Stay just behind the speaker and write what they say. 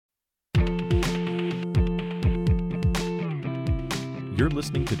You're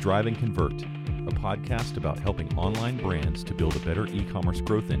listening to Drive and Convert, a podcast about helping online brands to build a better e-commerce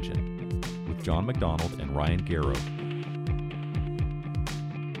growth engine with John McDonald and Ryan Garrow.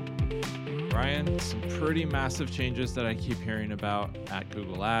 Ryan, some pretty massive changes that I keep hearing about at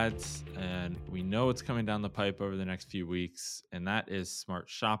Google Ads, and we know it's coming down the pipe over the next few weeks, and that is Smart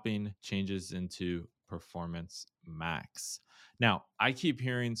Shopping changes into Performance Max. Now, I keep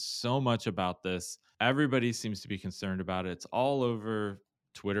hearing so much about this. Everybody seems to be concerned about it. It's all over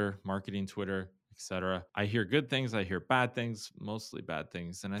Twitter, marketing Twitter, etc. I hear good things, I hear bad things, mostly bad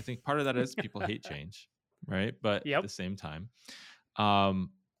things, and I think part of that is people hate change, right? But at the same time, I'm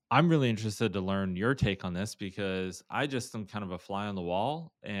really interested to learn your take on this because I just am kind of a fly on the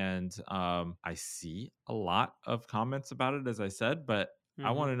wall, and I see a lot of comments about it, as I said, but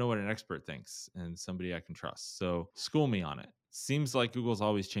I want to know what an expert thinks and somebody I can trust. So school me on it. Seems like Google's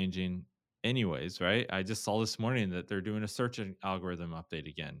always changing anyways, right? I just saw this morning that they're doing a search algorithm update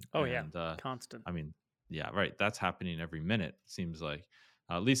again. Constant. I mean, yeah, right. That's happening every minute, seems like.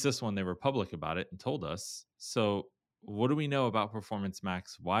 At least this one, they were public about it and told us. So what do we know about Performance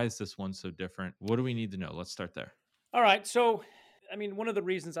Max? Why is this one so different? What do we need to know? Let's start there. All right. So, I mean, one of the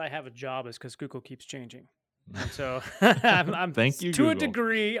reasons I have a job is because Google keeps changing. And so I'm Thank you, to Google. A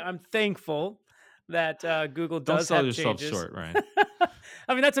degree, I'm thankful that Google does Don't sell have yourself changes. short, Ryan.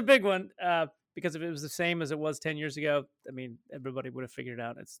 I mean, that's a big one because if it was the same as it was 10 years ago, I mean, everybody would have figured it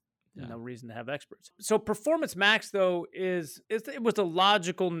out. It's no reason to have experts. So Performance Max, though, it was a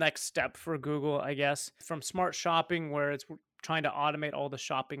logical next step for Google, I guess, from Smart Shopping, where it's trying to automate all the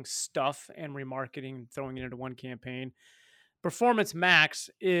shopping stuff and remarketing, throwing it into one campaign. Performance Max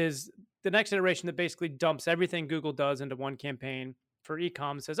is the next iteration that basically dumps everything Google does into one campaign for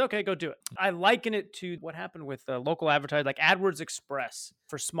e-com and says, okay, go do it. I liken it to what happened with local advertising, like AdWords Express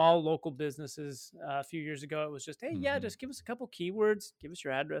for small local businesses a few years ago. It was just, hey, just give us a couple keywords, give us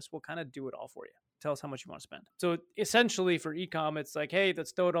your address. We'll kind of do it all for you. Tell us how much you want to spend. So essentially for e-com, it's like, hey,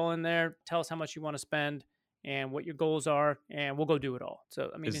 let's throw it all in there. Tell us how much you want to spend and what your goals are, and we'll go do it all. So,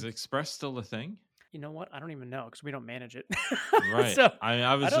 I mean, is Express still a thing? You know what? I don't even know because we don't manage it. Right. So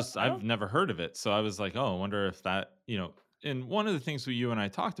I've never heard of it. So I was like, oh, I wonder if that, and one of the things you and I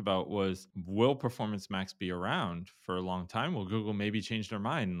talked about was, will Performance Max be around for a long time? Will Google maybe change their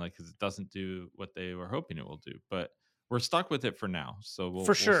mind, because it doesn't do what they were hoping it will do? But we're stuck with it for now. So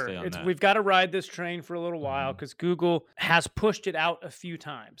we'll stay on that. We've got to ride this train for a little while because Google has pushed it out a few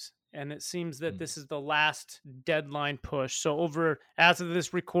times. And it seems that this is the last deadline push. So as of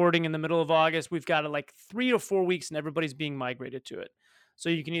this recording in the middle of August, we've got 3 to 4 weeks and everybody's being migrated to it. So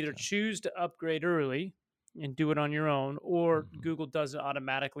you can either choose to upgrade early and do it on your own, or Google does it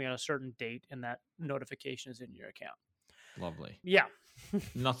automatically on a certain date and that notification is in your account. Lovely. Yeah.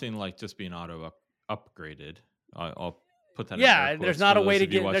 Nothing like just being auto upgraded. I'll put that in there's not a way to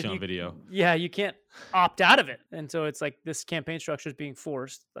get watching on video. Yeah, you can't opt out of it. And so it's like this campaign structure is being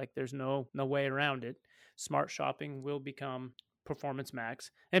forced. Like there's no way around it. Smart Shopping will become Performance Max.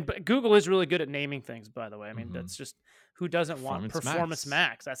 But Google is really good at naming things, by the way. I mean, that's just, who doesn't want Performance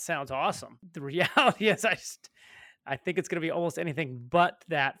Max? That sounds awesome. The reality is I think it's going to be almost anything but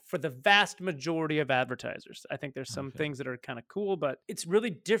that for the vast majority of advertisers. I think there's some things that are kind of cool, but it's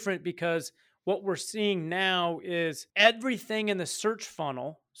really different because what we're seeing now is everything in the search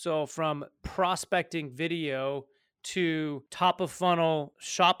funnel. So from prospecting video to top of funnel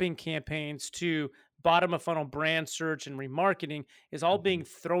shopping campaigns to bottom of funnel brand search and remarketing is all being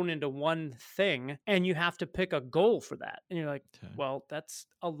thrown into one thing. And you have to pick a goal for that. And you're like, well, that's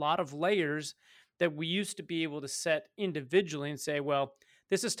a lot of layers that we used to be able to set individually and say, well,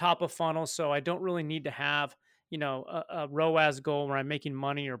 this is top of funnel, so I don't really need to have a ROAS goal where I'm making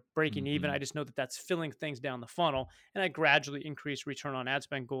money or breaking even. I just know that that's filling things down the funnel. And I gradually increase return on ad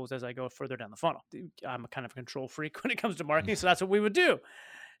spend goals as I go further down the funnel. I'm a kind of a control freak when it comes to marketing. So that's what we would do.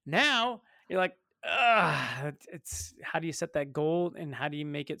 Now you're like, it's how do you set that goal and how do you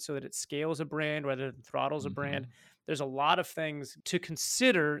make it so that it scales a brand rather than throttles a brand? There's a lot of things to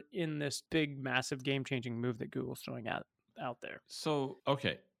consider in this big, massive game-changing move that Google's throwing out there. So,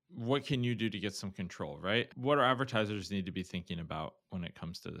 okay. What can you do to get some control, right? What do advertisers need to be thinking about when it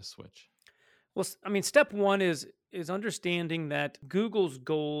comes to this switch? Well, I mean, step one is understanding that Google's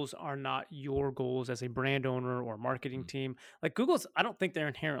goals are not your goals as a brand owner or marketing team. Like Google's, I don't think they're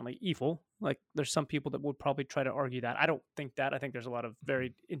inherently evil. Like there's some people that would probably try to argue that. I don't think that. I think there's a lot of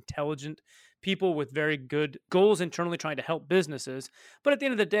very intelligent people with very good goals internally trying to help businesses. But at the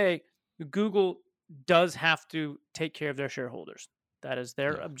end of the day, Google does have to take care of their shareholders. That is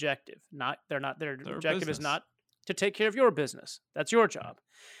their objective. Their objective is not to take care of your business. That's your job.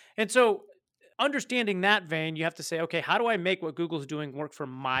 And so understanding that vein, you have to say, okay, how do I make what Google's doing work for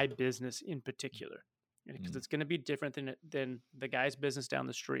my business in particular? Because it's going to be different than the guy's business down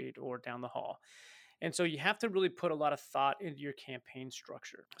the street or down the hall. And so you have to really put a lot of thought into your campaign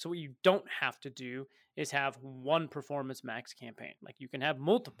structure. So what you don't have to do is have one Performance Max campaign. Like you can have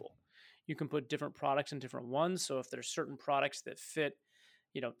multiple. You can put different products in different ones. So if there's certain products that fit,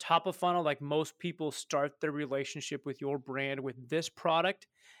 top of funnel, like most people start their relationship with your brand with this product.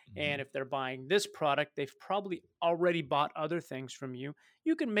 And if they're buying this product, they've probably already bought other things from you.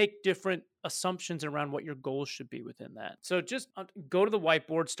 You can make different assumptions around what your goals should be within that. So just go to the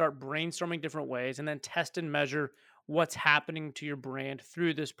whiteboard, start brainstorming different ways, and then test and measure what's happening to your brand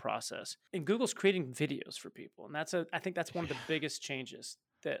through this process. And Google's creating videos for people. And I think that's one of the biggest changes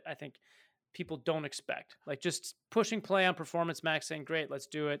that I think people don't expect. Like just pushing play on Performance Max saying, great, let's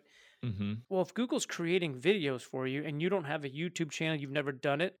do it. Well, if Google's creating videos for you and you don't have a YouTube channel, you've never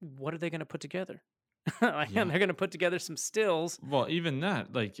done it, what are they going to put together? They're going to put together some stills. Well, even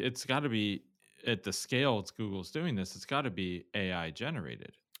that, like it's got to be at the scale it's Google's doing this, it's got to be AI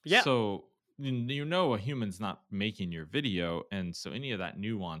generated. Yeah. So a human's not making your video, and so any of that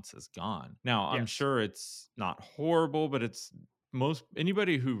nuance is gone. Now, I'm sure it's not horrible, but it's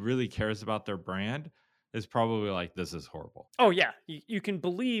anybody who really cares about their brand is probably like, this is horrible. Oh yeah, you can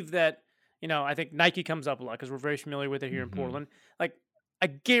believe that. I think Nike comes up a lot because we're very familiar with it here in Portland. Like I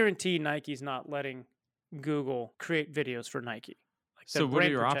guarantee Nike's not letting Google create videos for Nike. Like, so what are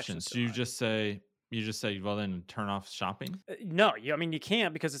your options? Do you just say, well, then turn off shopping? No, you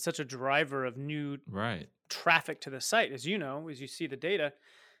can't, because it's such a driver of new traffic to the site, as you see the data.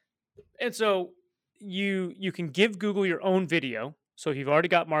 And so you can give Google your own video. So if you've already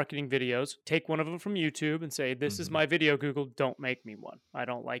got marketing videos, take one of them from YouTube and say, this is my video, Google, don't make me one. I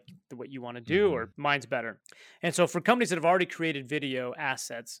don't like what you want to do, or mine's better. And so for companies that have already created video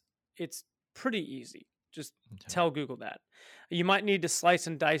assets, it's pretty easy. Just tell Google that. You might need to slice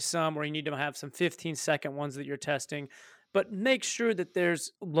and dice some, or you need to have some 15-second ones that you're testing, but make sure that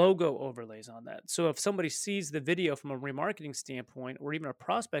there's logo overlays on that. So if somebody sees the video from a remarketing standpoint or even a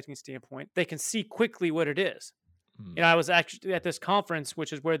prospecting standpoint, they can see quickly what it is. I was actually at this conference,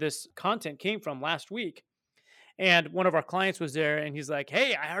 which is where this content came from last week. And one of our clients was there and he's like,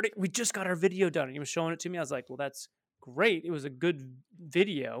 hey, we just got our video done. And he was showing it to me. I was like, well, that's great. It was a good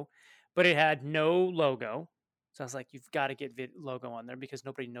video, but it had no logo. So I was like, you've got to get logo on there because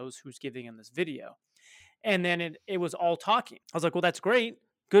nobody knows who's giving him this video. And then it was all talking. I was like, well, that's great.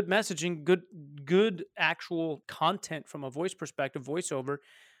 Good messaging, good actual content from a voice perspective, voiceover.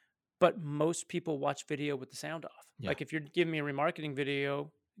 But most people watch video with the sound off. Yeah. Like if you're giving me a remarketing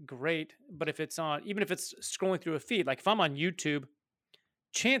video, great. But if it's even if it's scrolling through a feed, like if I'm on YouTube,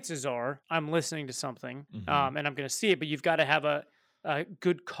 chances are I'm listening to something and I'm going to see it. But you've got to have a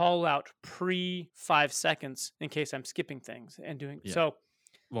good call out pre 5 seconds in case I'm skipping things and doing so.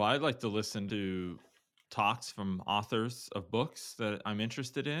 Well, I'd like to listen to talks from authors of books that I'm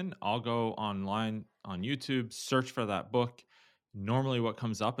interested in. I'll go online on YouTube, search for that book. Normally what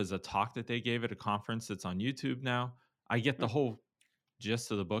comes up is a talk that they gave at a conference that's on YouTube now. I get the whole gist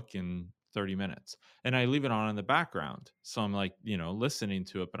of the book in 30 minutes and I leave it on in the background. So I'm like, listening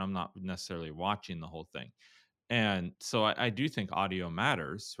to it, but I'm not necessarily watching the whole thing. And so I do think audio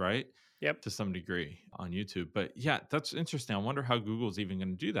matters, right? Yep. To some degree on YouTube. But yeah, that's interesting. I wonder how Google's even going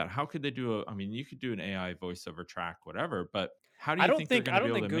to do that. How could they do you could do an AI voiceover track, whatever, but how do you think they're going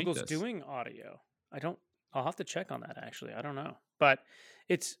to be able to make this? I don't think Google's doing audio. I'll have to check on that, actually. I don't know. But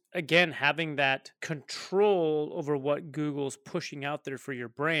it's, again, having that control over what Google's pushing out there for your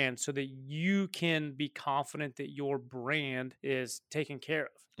brand so that you can be confident that your brand is taken care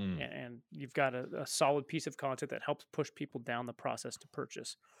of. And you've got a solid piece of content that helps push people down the process to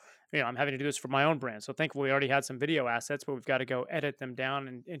purchase. I'm having to do this for my own brand. So thankfully, we already had some video assets, but we've got to go edit them down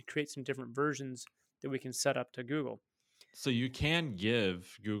and create some different versions that we can set up to Google. So you can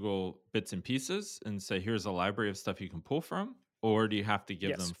give Google bits and pieces and say, here's a library of stuff you can pull from, or do you have to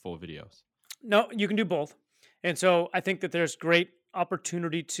give them full videos? No, you can do both. And so I think that there's great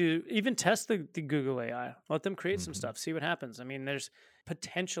opportunity to even test the Google AI. Let them create some stuff, see what happens. I mean, there's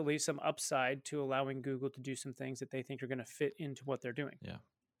potentially some upside to allowing Google to do some things that they think are going to fit into what they're doing. Yeah.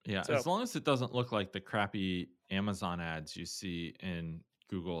 Yeah. So, as long as it doesn't look like the crappy Amazon ads you see in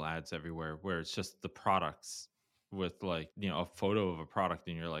Google ads everywhere, where it's just the products with a photo of a product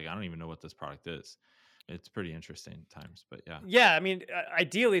and you're like, I don't even know what this product is. It's pretty interesting at times, but yeah. Yeah. I mean,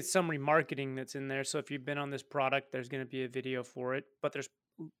 ideally it's some remarketing that's in there. So if you've been on this product, there's going to be a video for it, but there's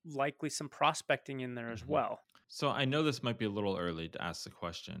likely some prospecting in there as well. So I know this might be a little early to ask the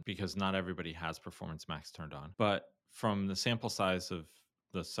question because not everybody has Performance Max turned on, but from the sample size of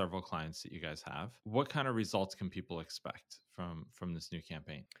the several clients that you guys have. What kind of results can people expect from this new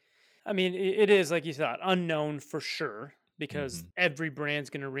campaign? I mean, it is like you thought, unknown for sure, because Hmm. every brand's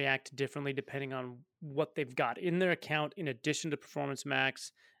going to react differently depending on what they've got in their account, in addition to Performance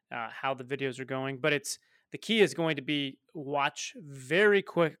Max, how the videos are going. But the key is going to be watch very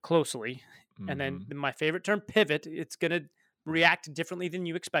closely, and then Hmm. my favorite term, pivot. It's going to react differently than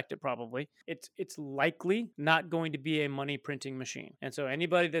you expect it. Probably, it's likely not going to be a money printing machine. And so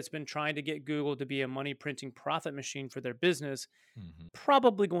anybody that's been trying to get Google to be a money printing profit machine for their business, Hmm.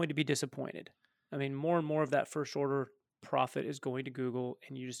 probably going to be disappointed. I mean, more and more of that first order profit is going to Google,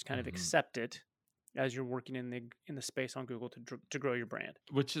 and you just kind of Hmm. accept it as you're working in the space on Google to grow your brand.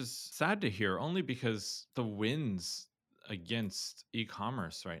 Which is sad to hear, only because the wins against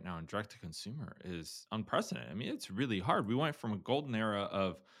e-commerce right now and direct to consumer is unprecedented. I mean, it's really hard. We went from a golden era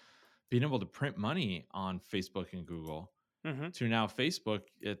of being able to print money on Facebook and Google Mm-hmm. to now Facebook,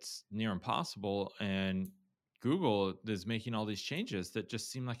 it's near impossible. And Google is making all these changes that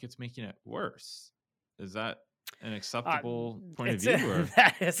just seem like it's making it worse. Is that an acceptable point of It's view? Or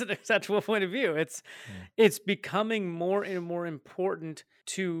that is an acceptable point of view. yeah. It's becoming more and more important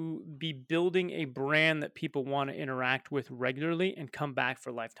to be building a brand that people want to interact with regularly and come back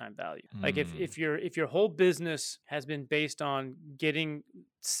for lifetime value. Like Mm. if your whole business has been based on getting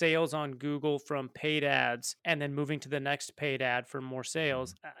sales on Google from paid ads and then moving to the next paid ad for more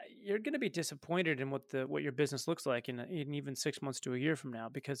sales, you're going to be disappointed in what your business looks like in even 6 months to a year from now,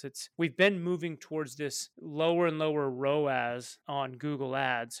 because we've been moving towards this lower and lower ROAS on Google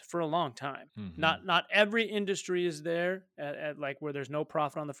Ads for a long time. Mm-hmm. Not every industry is there at like where there's no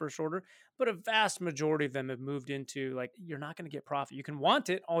profit on the first order, but a vast majority of them have moved into like, you're not going to get profit. You can want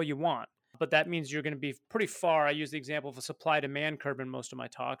it all you want, but that means you're going to be pretty far. I use the example of a supply demand curve in most of my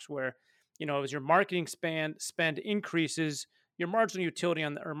talks, where, as your marketing spend increases, your marginal utility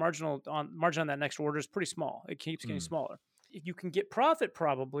margin on that next order is pretty small. It keeps getting Mm. smaller. You can get profit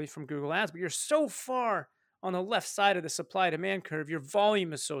probably from Google Ads, but you're so far on the left side of the supply demand curve, your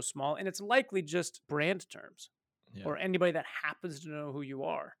volume is so small, and it's likely just brand terms Yeah. or anybody that happens to know who you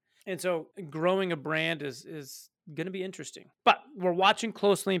are. And so growing a brand is going to be interesting, but we're watching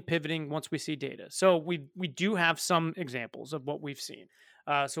closely and pivoting once we see data. So we do have some examples of what we've seen.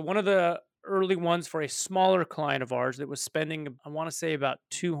 So one of the early ones for a smaller client of ours that was spending, I want to say about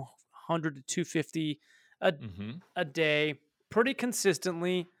 200 to 250 Mm-hmm. a day pretty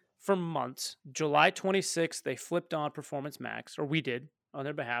consistently for months. July 26th, they flipped on Performance Max, or we did on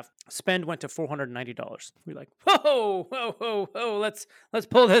their behalf. Spend went to $490. We're like, whoa, let's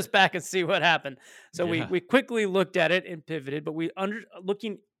pull this back and see what happened. So Yeah. we quickly looked at it and pivoted, but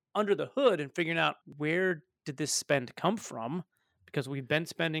looking under the hood and figuring out, where did this spend come from? Because we've been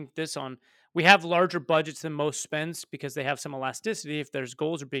spending this on, we have larger budgets than most spends because they have some elasticity. If there's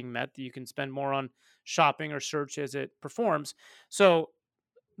goals are being met, that you can spend more on shopping or search as it performs. So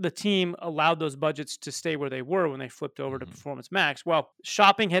the team allowed those budgets to stay where they were when they flipped over to Mhm. Performance Max. Well,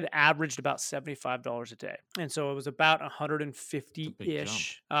 shopping had averaged about $75 a day. And so it was about big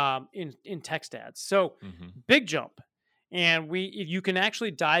 150-ish in text ads. So Mm-hmm. big jump. And you can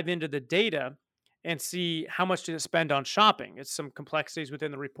actually dive into the data and see how much did it spend on shopping. It's some complexities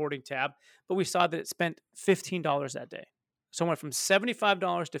within the reporting tab, but we saw that it spent $15 that day. So it went from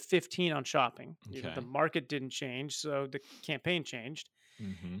 $75 to $15 on shopping. Okay. The market didn't change, so the campaign changed.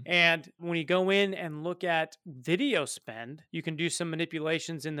 Mm-hmm. And when you go in and look at video spend, you can do some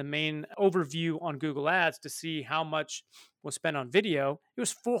manipulations in the main overview on Google Ads to see how much was spent on video. It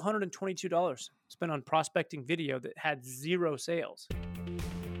was $422 spent on prospecting video that had zero sales.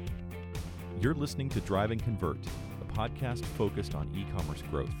 You're listening to Drive and Convert, a podcast focused on e-commerce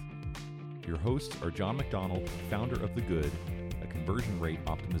growth. Your hosts are John McDonald, founder of The Good, a conversion rate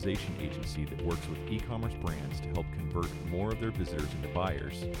optimization agency that works with e-commerce brands to help convert more of their visitors into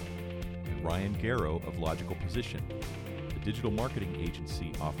buyers, and Ryan Garrow of Logical Position, a digital marketing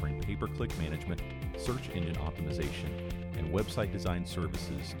agency offering pay-per-click management, search engine optimization, and website design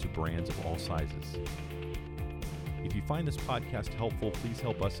services to brands of all sizes. If you find this podcast helpful, please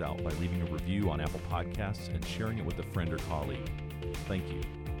help us out by leaving a review on Apple Podcasts and sharing it with a friend or colleague. Thank you.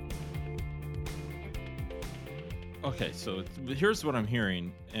 Okay, so here's what I'm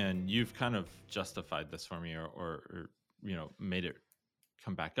hearing, and you've kind of justified this for me, or made it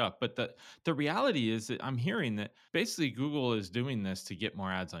come back up. But the reality is that I'm hearing that basically Google is doing this to get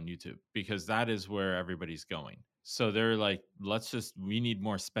more ads on YouTube, because that is where everybody's going. So they're like, we need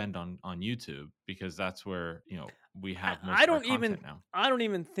more spend on YouTube, because that's where we have most of our content now. I don't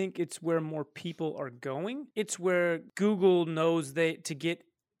even think it's where more people are going. It's where Google knows to get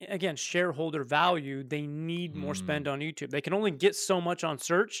again, shareholder value, they need more spend Mm, on YouTube. They can only get so much on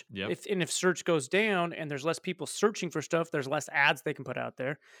search. yep. If search goes down and there's less people searching for stuff, there's less ads they can put out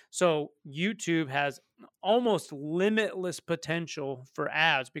there. So YouTube has almost limitless potential for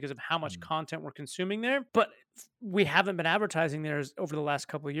ads because of how much Mm, content we're consuming there. But we haven't been advertising there over the last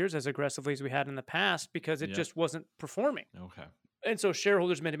couple of years as aggressively as we had in the past because it yep. just wasn't performing. Okay. And so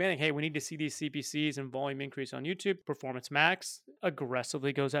shareholders have been demanding, hey, we need to see these CPCs and volume increase on YouTube. Performance Max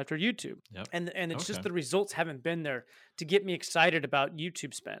aggressively goes after YouTube. Yep. And it's just Okay. the results haven't been there to get me excited about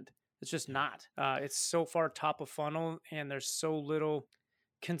YouTube spend. It's just Yeah. not. It's so far top of funnel and there's so little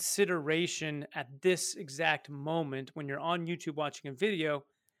consideration at this exact moment when you're on YouTube watching a video.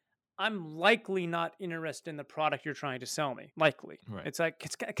 I'm likely not interested in the product you're trying to sell me. Likely. Right. It's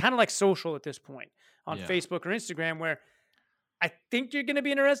kind of like social at this point on Yeah. Facebook or Instagram where I think you're going to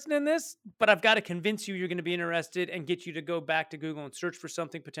be interested in this, but I've got to convince you you're going to be interested and get you to go back to Google and search for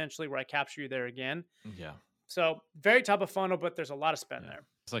something potentially where I capture you there again. Yeah. So very top of funnel, but there's a lot of spend Yeah. there.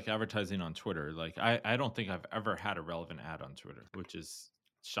 It's like advertising on Twitter. Like I don't think I've ever had a relevant ad on Twitter, which is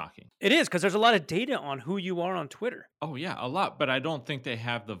shocking. It is because there's a lot of data on who you are on Twitter. Oh yeah, a lot, but I don't think they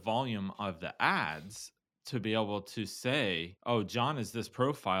have the volume of the ads to be able to say, "Oh, John is this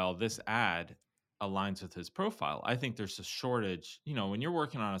profile, this ad aligns with his profile." I think there's a shortage, when you're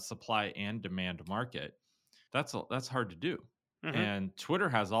working on a supply and demand market, that's hard to do. Mhm. And Twitter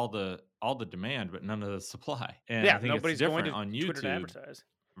has all the demand but none of the supply. And Yeah, I think it's nobody's going different to on Twitter to YouTube. advertise.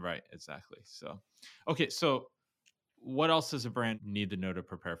 Right, exactly. So, okay, so what else does a brand need to know to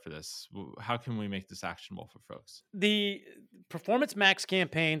prepare for this? How can we make this actionable for folks? The Performance Max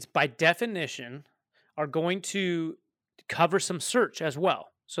campaigns, by definition, are going to cover some search as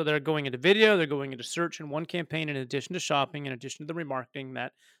well. So they're going into video, they're going into search in one campaign in addition to shopping, in addition to the remarketing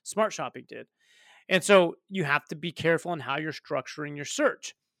that Smart Shopping did. And so you have to be careful on how you're structuring your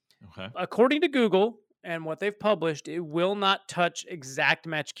search. Okay. According to Google and what they've published, it will not touch exact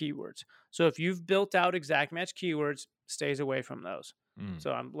match keywords. So if you've built out exact match keywords, stays away from those. Mm,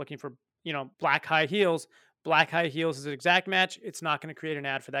 So I'm looking for, black high heels. Black high heels is an exact match. It's not going to create an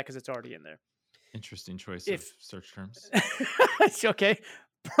ad for that because it's already in there. interesting choice of If search terms. it's okay.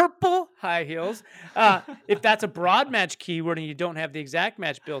 Purple high heels. If that's a broad match keyword and you don't have the exact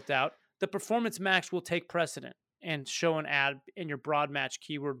match built out, the Performance Max will take precedent and show an ad, and your broad match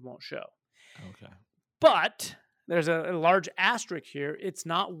keyword won't show. Okay. But there's a large asterisk here. It's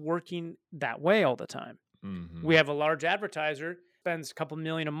not working that way all the time. Mhm. We have a large advertiser, spends a couple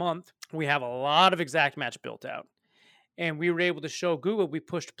million a month. We have a lot of exact match built out. And we were able to show Google, we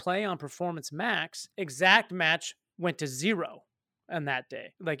pushed play on Performance Max. Exact match went to 0 on that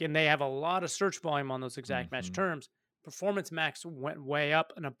day. And they have a lot of search volume on those exact match Mhm. terms. Performance Max went way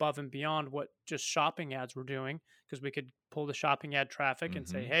up and above and beyond what just shopping ads were doing because we could pull the shopping ad traffic and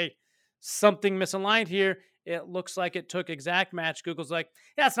say, Mhm. hey, something misaligned here. It looks like it took exact match. Google's like,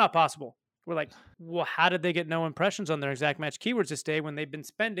 yeah, it's not possible. We're like, well, how did they get no impressions on their exact match keywords this day when they've been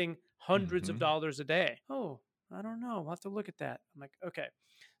spending hundreds of Mhm. dollars a day? Oh, I don't know. We'll have to look at that. I'm like, okay.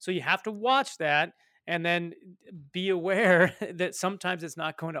 So you have to watch that and then be aware that sometimes it's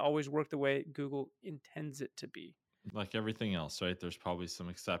not going to always work the way Google intends it to be. Like everything else, right? There's probably some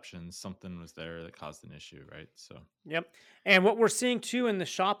exceptions. Something was there that caused an issue, right? So, Yep. And what we're seeing too in the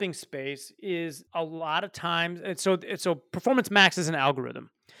shopping space is a lot of times, so Performance Max is an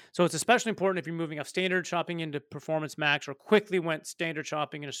algorithm. So it's especially important if you're moving off standard shopping into Performance Max or quickly went standard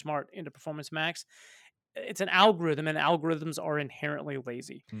shopping into Smart into Performance Max. It's an algorithm and algorithms are inherently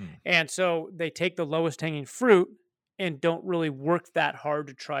lazy. And so they take the lowest hanging fruit and don't really work that hard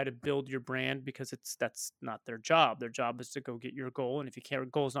to try to build your brand because that's not their job. Their job is to go get your goal. And if you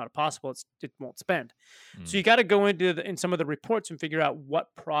can't, goal is not possible, it won't spend. So you got to go into in some of the reports and figure out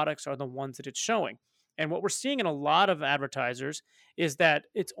what products are the ones that it's showing. And what we're seeing in a lot of advertisers is that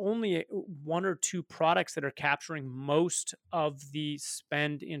it's only 1 or 2 products that are capturing most of the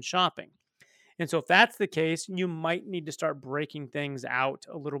spend in shopping. And so if that's the case, you might need to start breaking things out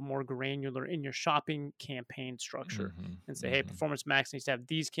a little more granular in your shopping campaign structure and say, hey, Performance Max needs to have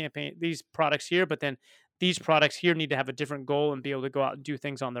these products here, but then these products here need to have a different goal and be able to go out and do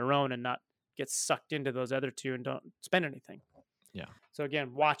things on their own and not get sucked into those other 2 and don't spend anything. Yeah. So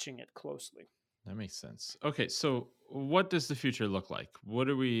again, watching it closely. That makes sense. Okay, so what does the future look like? What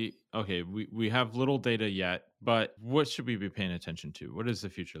are we have little data yet, but what should we be paying attention to? What does the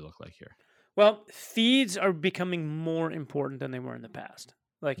future look like here? Well, feeds are becoming more important than they were in the past.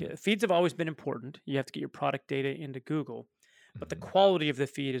 Feeds have always been important. You have to get your product data into Google, but the quality of the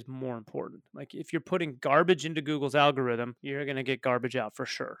feed is more important. Like if you're putting garbage into Google's algorithm, you're going to get garbage out for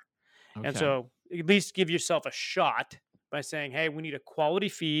sure. Okay. And so at least give yourself a shot by saying, hey, we need a quality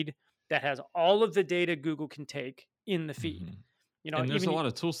feed that has all of the data Google can take in the feed. Mhm. You know, And there's even a lot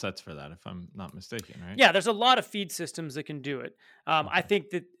of tool sets for that, if I'm not mistaken, right? yeah, there's a lot of feed systems that can do it. I Okay. think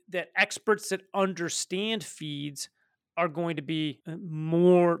that experts that understand feeds are going to be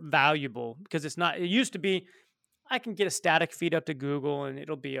more valuable because it's not. It used to be I can get a static feed up to Google and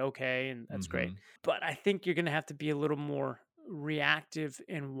it'll be okay, and that's great. Mhm. But I think you're going to have to be a little more reactive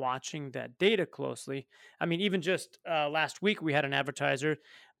in watching that data closely. I mean, even just last week, we had an advertiser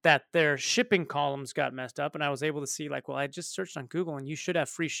that their shipping columns got messed up, and I was able to see, like, well, I just searched on Google and you should have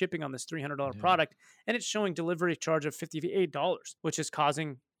free shipping on this $300 Yeah. product, and it's showing delivery charge of $58, which is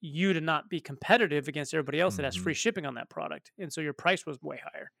causing you to not be competitive against everybody else that has free Mhm. shipping on that product. And so your price was way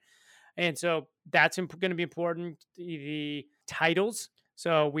higher. And so that's going to be important. The titles.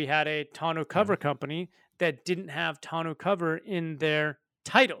 So we had a tonneau cover Okay. company that didn't have tonneau cover in their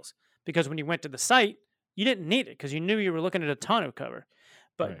titles because when you went to the site, you didn't need it because you knew you were looking at a tonneau cover.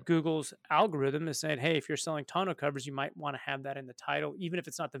 Right. But Google's algorithm is saying, hey, if you're selling tonneau covers, you might want to have that in the title, even if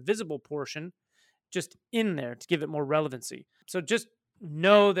it's not the visible portion, just in there to give it more relevancy. So just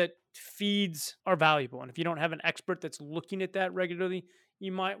know that feeds are valuable. And if you don't have an expert that's looking at that regularly,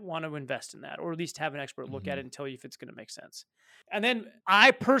 you might want to invest in that or at least have an expert look at Mhm. it and tell you if it's going to make sense. And then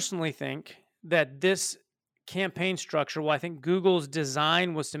I personally think that this campaign structure, well, I think Google's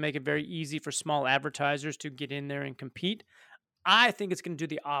design was to make it very easy for small advertisers to get in there and compete. I think it's going to do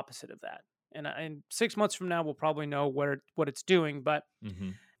the opposite of that. And 6 months from now, we'll probably know what it's doing. But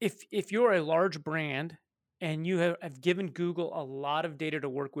Mhm. if you're a large brand and you have given Google a lot of data to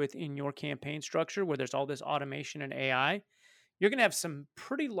work with in your campaign structure, where there's all this automation and AI, you're going to have some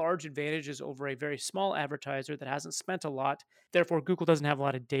pretty large advantages over a very small advertiser that hasn't spent a lot. Therefore, Google doesn't have a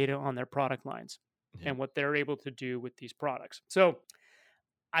lot of data on their product lines Yeah. and what they're able to do with these products. So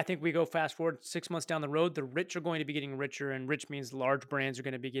I think we go fast forward 6 months down the road, the rich are going to be getting richer, and rich means large brands are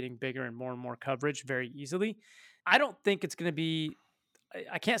going to be getting bigger and more coverage very easily. I don't think it's going to be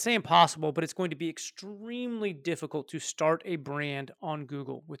I can't say impossible, but it's going to be extremely difficult to start a brand on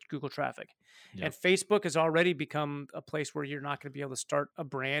Google with Google traffic. And Yep. Facebook has already become a place where you're not going to be able to start a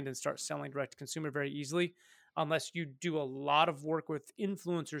brand and start selling direct to consumer very easily unless you do a lot of work with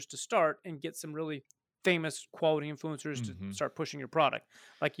influencers to start and get some really famous quality influencers to Mhm. start pushing your product.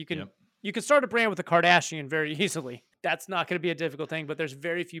 Like Yep. you can start a brand with a Kardashian very easily. That's not going to be a difficult thing, but there's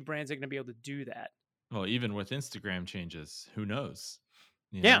very few brands that are going to be able to do that. Well, even with Instagram changes, who knows?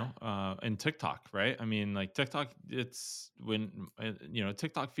 Yeah. And TikTok, right? I mean, like TikTok, it's when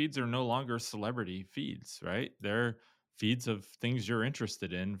TikTok feeds are no longer celebrity feeds, right? They're feeds of things you're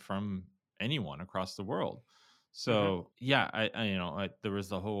interested in from anyone across the world. Mhm. So yeah, there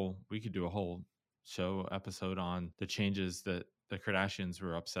was we could do a whole show episode on the changes that the Kardashians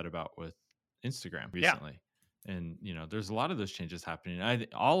were upset about with Instagram Yeah. recently. And there's a lot of those changes happening.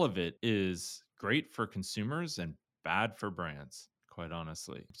 All of it is great for consumers and bad for brands, quite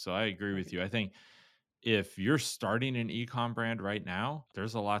honestly. So I agree with you. I think if you're starting an e-com brand right now,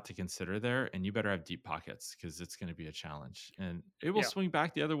 there's a lot to consider there, and you better have deep pockets because it's going to be a challenge. And it will Yeah. swing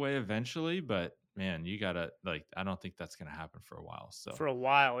back the other way eventually, but man, you gotta I don't think that's going to happen for a while. So For a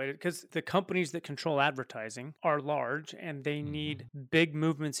while because the companies that control advertising are large and they need Mhm. big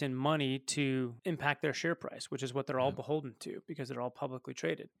movements in money to impact their share price, which is what they're all Yep. beholden to because they're all publicly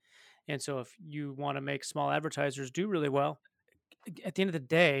traded. And so if you want to make small advertisers do really well, at the end of the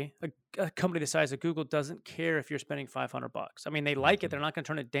day, a company the size of Google doesn't care if you're spending $500. I mean, they like it, they're Mhm. not going to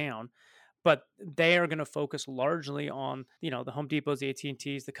turn it down, but they are going to focus largely on the Home Depots, the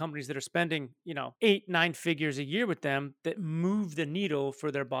AT&Ts, the companies that are spending 8-9 figures a year with them that move the needle for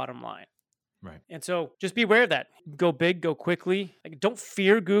their bottom line. Right. And so just be aware of that. Go big, go quickly. Like, don't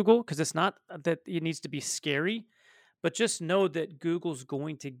fear Google because it's not that it needs to be scary, but just know that Google's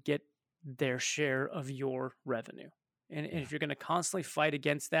going to get their share of your revenue. And Yeah. if you're going to constantly fight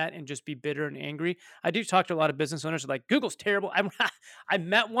against that and just be bitter and angry, I do talk to a lot of business owners who are like, Google's terrible. I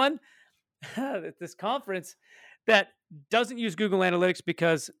met one at this conference that doesn't use Google Analytics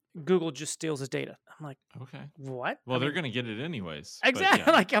because Google just steals his data. I'm like, Okay. what? Well, I they're mean, going to get it anyways. But exactly.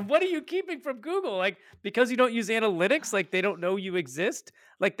 yeah. Like, what are you keeping from Google? Like, because you don't use analytics, like they don't know you exist.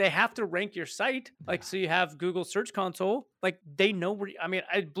 Like, they have to rank your site. Like, Yeah. so you have Google Search Console. Like, they know where. I mean,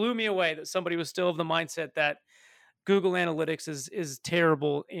 it blew me away that somebody was still of the mindset that Google Analytics is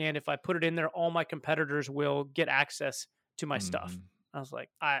terrible, and if I put it in there, all my competitors will get access to my stuff. Mhm. I was like,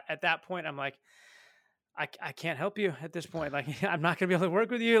 at that point, I'm like, I can't help you at this point. Like, I'm not going to be able to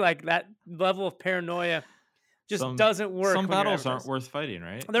work with you. Like, that level of paranoia just doesn't work. Some when you're battles aren't advertising. worth fighting,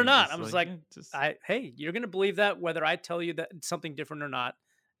 right? They're You're not. just I'm just like, like, yeah, hey, you're going to believe that whether I tell you that it's something different or not.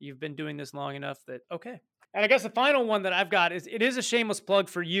 You've been doing this long enough that okay. And I guess the final one that I've got is, it is a shameless plug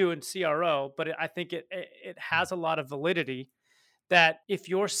for you and CRO, but I think it has a lot of validity, that if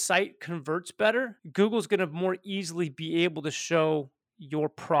your site converts better, Google's going to more easily be able to show your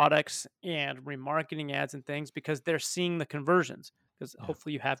products and remarketing ads and things, because they're seeing the conversions, because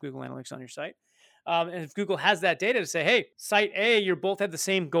hopefully you have Google Analytics on your site. And if Google has that data to say, hey, site A, you both have the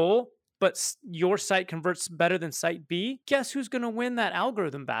same goal, but your site converts better than site B, guess who's going to win that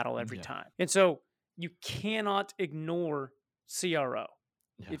algorithm battle every time? And so you cannot ignore CRO.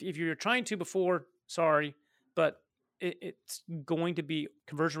 If you're trying to before, sorry, but it's going to be,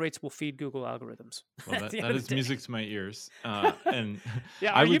 conversion rates will feed Google algorithms. Well, that is music to my ears. And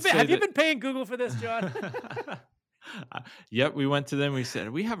yeah, have you been paying Google for this, John? Yep, we went to them. We said,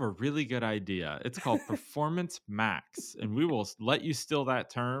 we have a really good idea. It's called Performance Max, and we will let you steal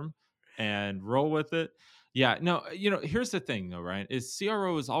that term and roll with it. Yeah, no, here's the thing though, right? Is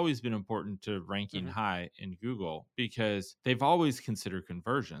CRO has always been important to ranking high in Google, because they've always considered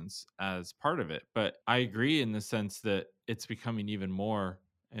conversions as part of it. But I agree in the sense that it's becoming even more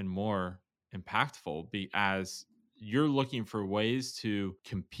and more impactful, as you're looking for ways to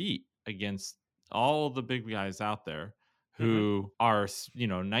compete against all the big guys out there who are,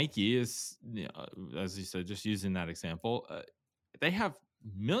 Nike is, as you said, just using that example, they have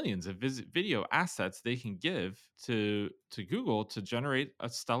millions of video assets they can give to Google to generate a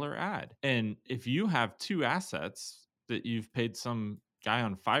stellar ad. And if you have two assets that you've paid some guy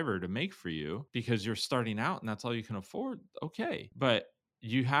on Fiverr to make for you because you're starting out and that's all you can afford, okay. But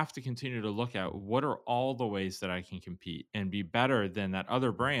you have to continue to look at, what are all the ways that I can compete and be better than that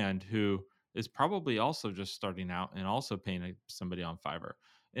other brand who is probably also just starting out and also paying somebody on Fiverr.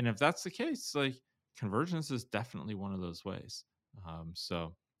 And if that's the case, like, conversions is definitely one of those ways.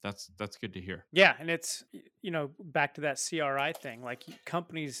 So that's good to hear. Yeah. And it's, back to that CRI thing, like,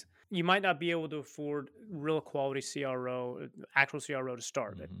 companies, you might not be able to afford real quality CRO, actual CRO to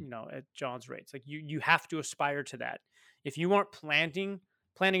start at, at John's rates. Like, you have to aspire to that. If you aren't planning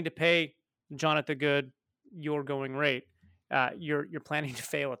to pay John at the Good your going rate, you're planning to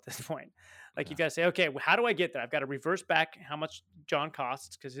fail at this point. Like, you've got to say, okay, well, how do I get there? I've got to reverse back how much John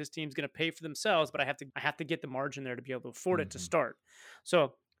costs, because his team's going to pay for themselves, but I have to get the margin there to be able to afford it to start.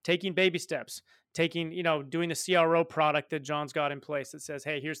 So taking baby steps, doing the CRO product that John's got in place that says,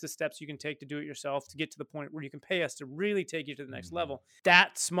 hey, here's the steps you can take to do it yourself to get to the point where you can pay us to really take you to the next level.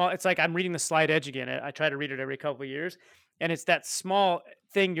 That small, it's like I'm reading the Slide Edge again. I try to read it every couple of years. And it's that small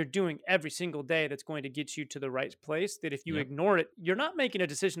thing you're doing every single day that's going to get you to the right place, that if you ignore it, you're not making a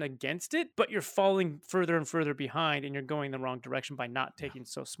decision against it, but you're falling further and further behind, and you're going the wrong direction by not taking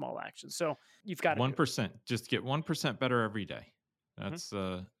so small actions. So you've got 1%, just get 1% better every day. That's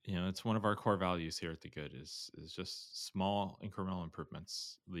it's one of our core values here at The Good is just small incremental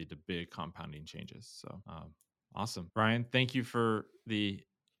improvements lead to big compounding changes. So awesome. Brian, thank you for the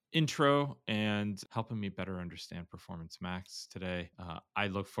intro and helping me better understand Performance Max today. I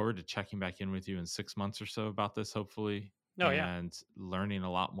look forward to checking back in with you in 6 months or so about this, hopefully, and learning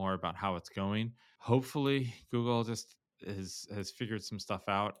a lot more about how it's going. Hopefully Google just has figured some stuff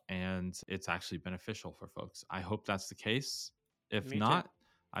out and it's actually beneficial for folks. I hope that's the case. If not,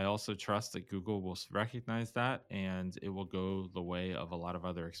 I also trust that Google will recognize that and it will go the way of a lot of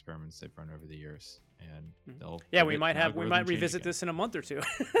other experiments they've run over the years. And we might revisit this in a month or two,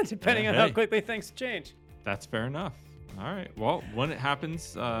 depending on how quickly things change. That's fair enough. All right. Well, when it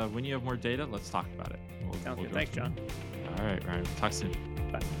happens, when you have more data, let's talk about it. We'll Thanks, John. All right, Ryan. Talk soon.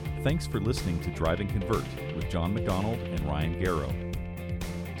 Bye. Thanks for listening to Drive and Convert with John McDonald and Ryan Garrow.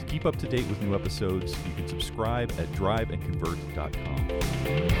 To keep up to date with new episodes, you can subscribe at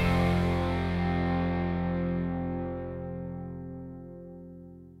driveandconvert.com.